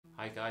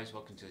Hi guys,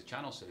 welcome to the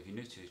channel. So if you're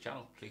new to the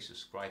channel, please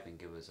subscribe and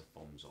give us a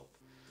thumbs up.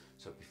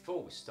 So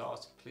before we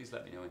start, please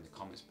let me know in the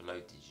comments below,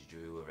 did you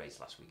do a race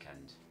last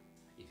weekend?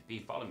 If you've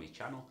been following my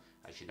channel,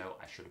 as you know,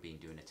 I should have been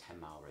doing a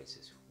 10-mile race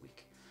this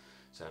week.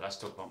 So let's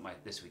talk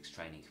about this week's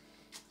training.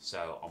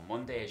 So on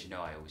Monday, as you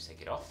know, I always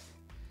take it off.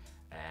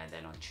 And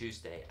then on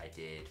Tuesday, I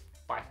did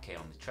 5K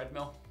on the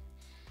treadmill.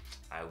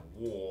 I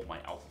wore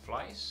my Alpha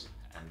Flies,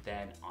 and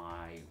then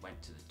I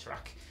went to the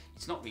track.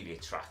 It's not really a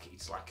track,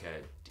 it's like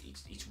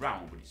it's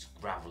round, but it's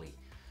gravelly.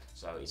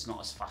 So it's not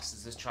as fast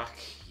as the track.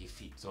 Your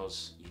feet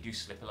you do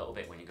slip a little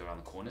bit when you go around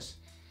the corners.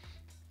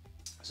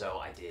 So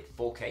I did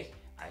 4K,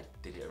 I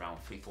did it around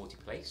 340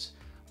 pace.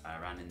 I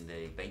ran in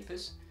the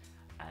Vapors,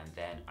 and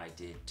then I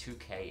did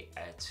 2K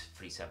at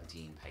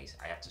 317 pace.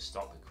 I had to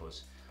stop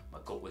because my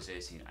gut was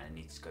hurting and I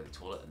needed to go to the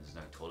toilet, and there's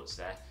no toilets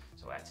there,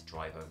 so I had to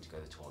drive home to go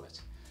to the toilet.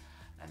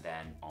 And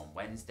then on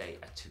Wednesday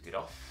I took it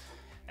off,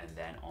 and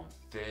then on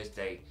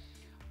Thursday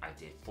I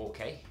did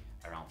 4K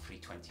around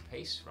 320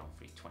 pace, around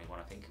 321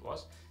 I think it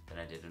was. Then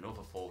I did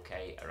another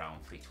 4K around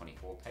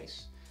 324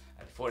 pace.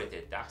 And before I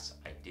did that,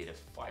 I did a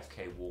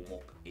 5K warm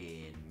up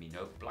in my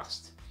Nova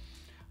Blast,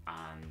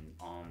 and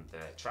on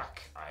the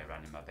track I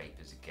ran in my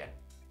Vapors again.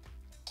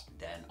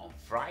 Then on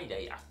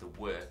Friday after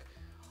work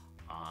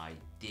I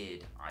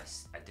did a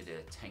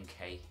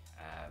 10K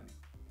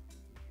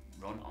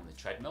run on the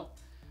treadmill.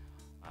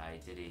 I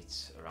did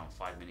it around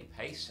 5-minute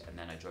pace, and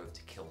then I drove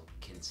to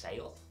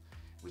Kinsale,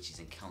 which is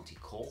in County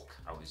Cork.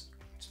 I was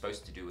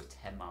supposed to do a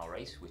 10-mile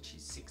race, which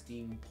is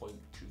 16.22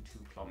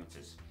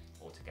 kilometers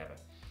altogether.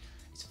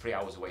 It's 3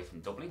 hours away from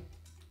Dublin,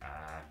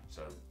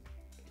 so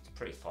it's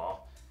pretty far.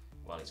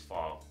 Well, it's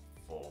far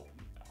for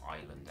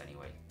Ireland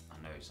anyway.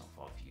 I know it's not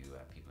far for you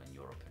people in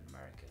Europe and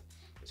America.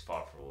 It's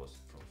far for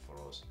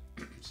us.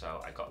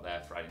 So I got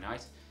there Friday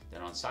night.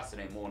 Then on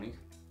Saturday morning,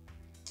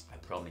 I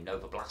put on my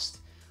Nova Blast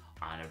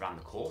and I ran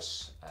the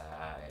course.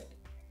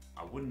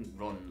 I wouldn't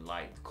run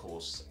like the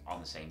course on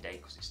the same day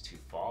because it's too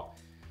far.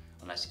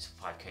 Unless it's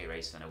a 5K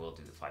race, then I will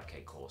do the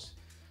 5K course.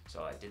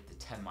 So I did the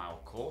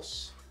 10-mile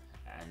course,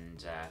 and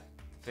the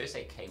first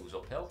 8K was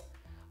uphill,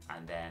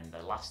 and then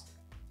the last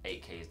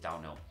 8K is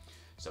downhill.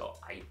 So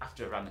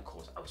after I ran the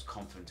course, I was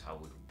confident I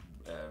would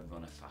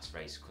run a fast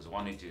race, because I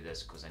want to do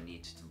this because I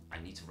need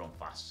to run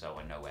fast, so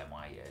I know where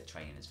my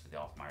training is for the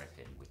half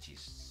marathon, which is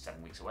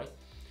 7 weeks away.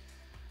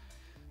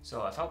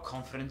 So I felt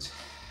confident.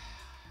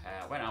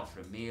 I went out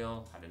for a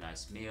meal, had a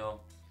nice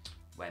meal,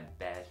 went to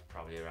bed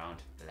probably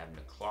around 11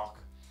 o'clock.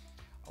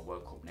 I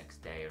woke up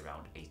next day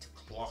around 8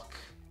 o'clock.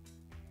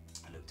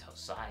 I looked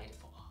outside, I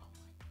thought, oh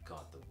my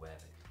God, the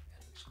weather,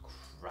 it looks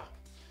crap.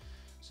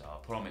 So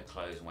I put on my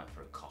clothes and went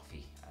for a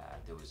coffee.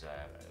 There was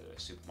a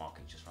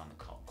supermarket just around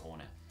the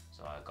corner.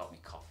 So I got my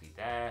coffee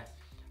there.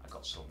 I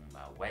got some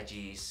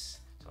wedgies.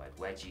 So I had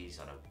wedgies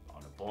on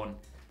a bun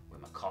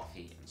with my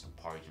coffee and some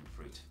porridge and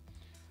fruit.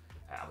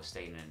 I was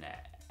staying in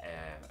a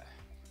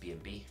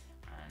B&B,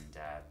 and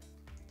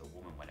the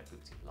woman, when I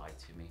booked it, lied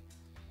to me.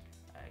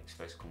 It was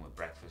supposed to come with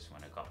breakfast.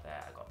 When I got there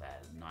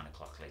at 9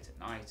 o'clock late at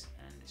night,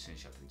 and as soon as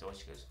she opened the door,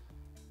 she goes,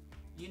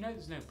 "You know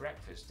there's no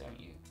breakfast, don't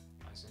you?"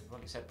 I said, "Well,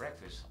 it said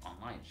breakfast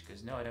online." She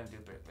goes, "No, I don't do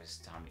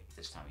breakfast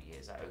this time of year.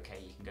 Is that okay?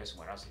 You can go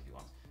somewhere else if you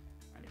want."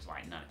 And it was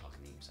like 9 o'clock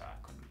in the evening, so I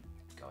couldn't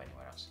go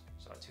anywhere else.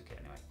 So I took it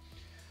anyway.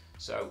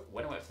 So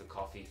when I went for the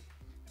coffee,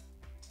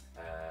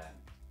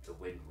 the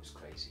wind was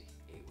crazy.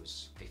 It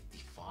was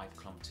 55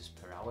 kilometers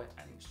per hour,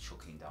 and it was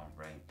chucking down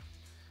rain.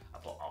 I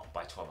thought, oh,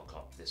 by 12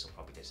 o'clock this will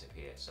probably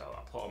disappear. So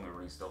I put on my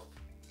running stuff.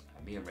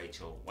 Me and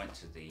Rachel went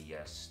to the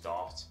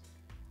start,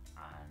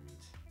 and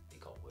it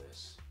got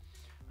worse.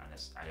 And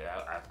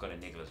I've got a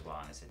niggle as well,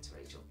 and I said to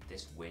Rachel,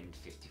 this wind,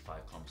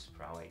 55 kilometers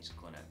per hour, is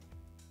going to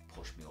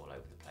push me all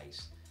over the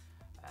place.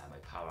 My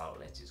power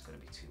outlet is going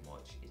to be too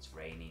much. It's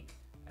raining.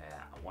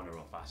 I want to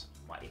run fast.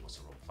 I'm not able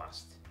to run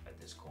fast at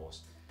this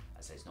course.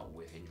 I said it's not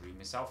worth injuring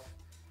myself,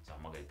 so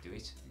I'm not going to do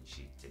it, and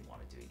she didn't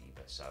want to do it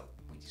either. So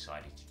we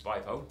decided to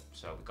drive home.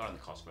 So we got on the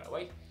car straight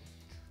away,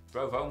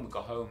 drove home. We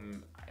got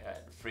home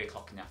at 3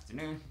 o'clock in the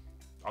afternoon.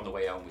 On the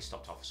way home we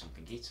stopped off for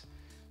something to eat.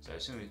 So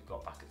as soon as we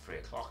got back at 3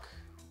 o'clock,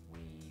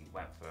 we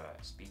went for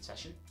a speed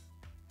session.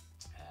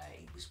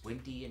 It was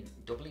windy in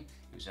Dublin.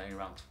 It was only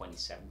around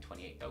 27,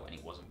 28 though, and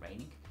it wasn't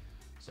raining.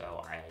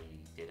 So I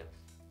did a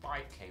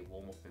 5K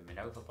warm up in my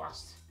Nova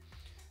Blast.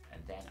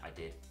 And then I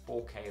did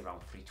 4K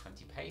around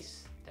 320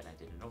 pace. Then I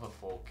did another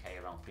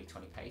 4K around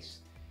 320 pace.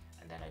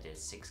 And then I did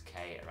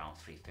 6K around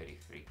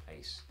 333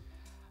 pace.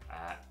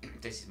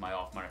 This is my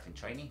half marathon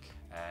training.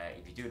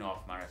 If you're doing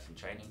half marathon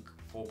training,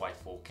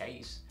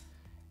 4x4Ks,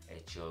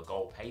 it's your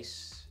goal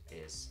pace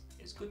is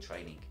good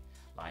training.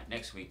 Like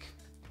next week,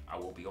 I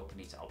will be upping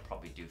it. I'll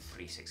probably do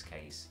 3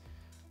 6Ks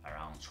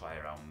try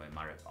around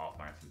my half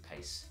marathon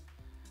pace.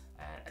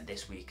 And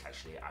this week,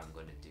 actually, I'm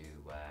going to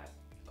do a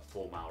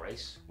 4-mile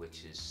race,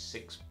 which is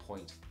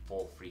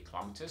 6.43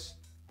 kilometers,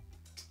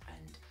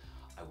 and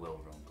I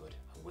will run good.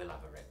 I will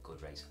have a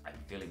good race. I'm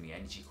feeling my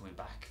energy coming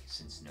back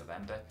since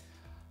November.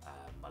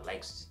 My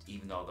legs,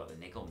 even though I've got the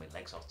niggle, my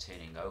legs are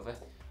turning over,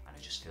 and I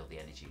just feel the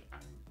energy,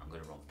 and I'm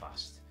going to run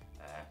fast.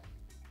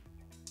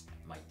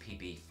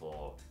 PB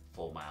for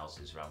 4 miles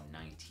is around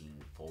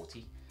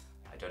 19:40.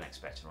 I don't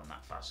expect to run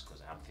that fast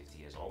because I am 50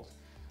 years old.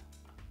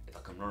 If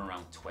I can run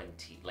around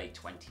late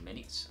 20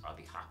 minutes, I'll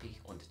be happy.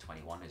 Under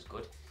 21 is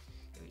good.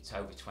 If it's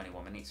over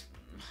 21 minutes,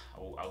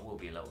 I will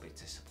be a little bit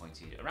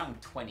disappointed.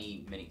 Around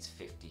 20 minutes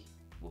 50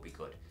 will be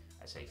good.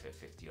 I say for a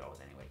 50-year-old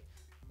anyway.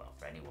 Well,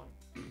 for anyone.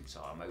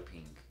 So I'm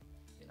hoping,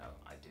 you know,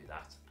 I do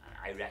that, and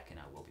I reckon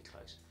I will be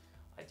close.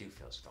 I do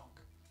feel strong.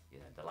 You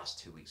know, the last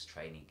 2 weeks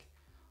training,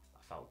 I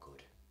felt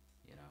good.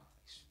 You know,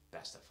 it's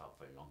best I felt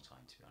for a long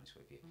time, to be honest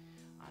with you.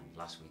 And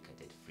last week I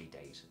did 3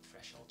 days of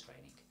threshold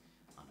training,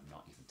 and I'm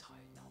not even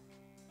tired now.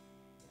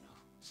 You know,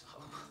 so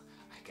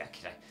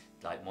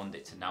like Monday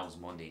to now's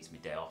Monday, it's my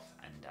day off,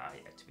 and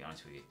to be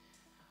honest with you,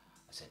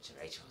 I said to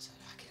Rachel, I said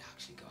I could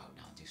actually go out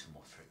now and do some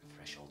more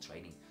threshold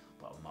training,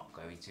 but I'm not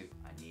going to.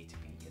 I need to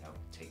be, you know,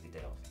 take the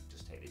day off,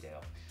 just take the day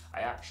off.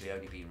 I actually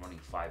only been running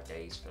 5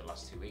 days for the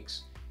last 2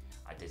 weeks.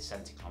 I did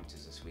 70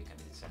 kilometers this week, I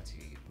did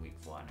 70 week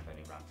before, and I've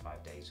only ran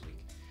 5 days a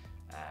week.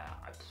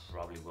 I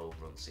probably will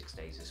run 6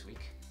 days this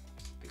week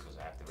because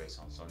I have the race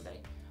on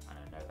Sunday, and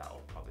I know that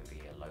will probably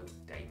be a low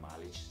day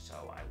mileage,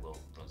 so I will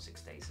run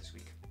 6 days this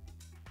week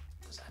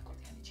because I've got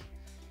the energy.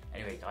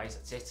 Anyway guys,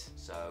 that's it.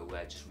 So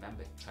just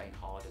remember, train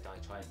hard or die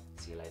trying.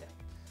 See you later.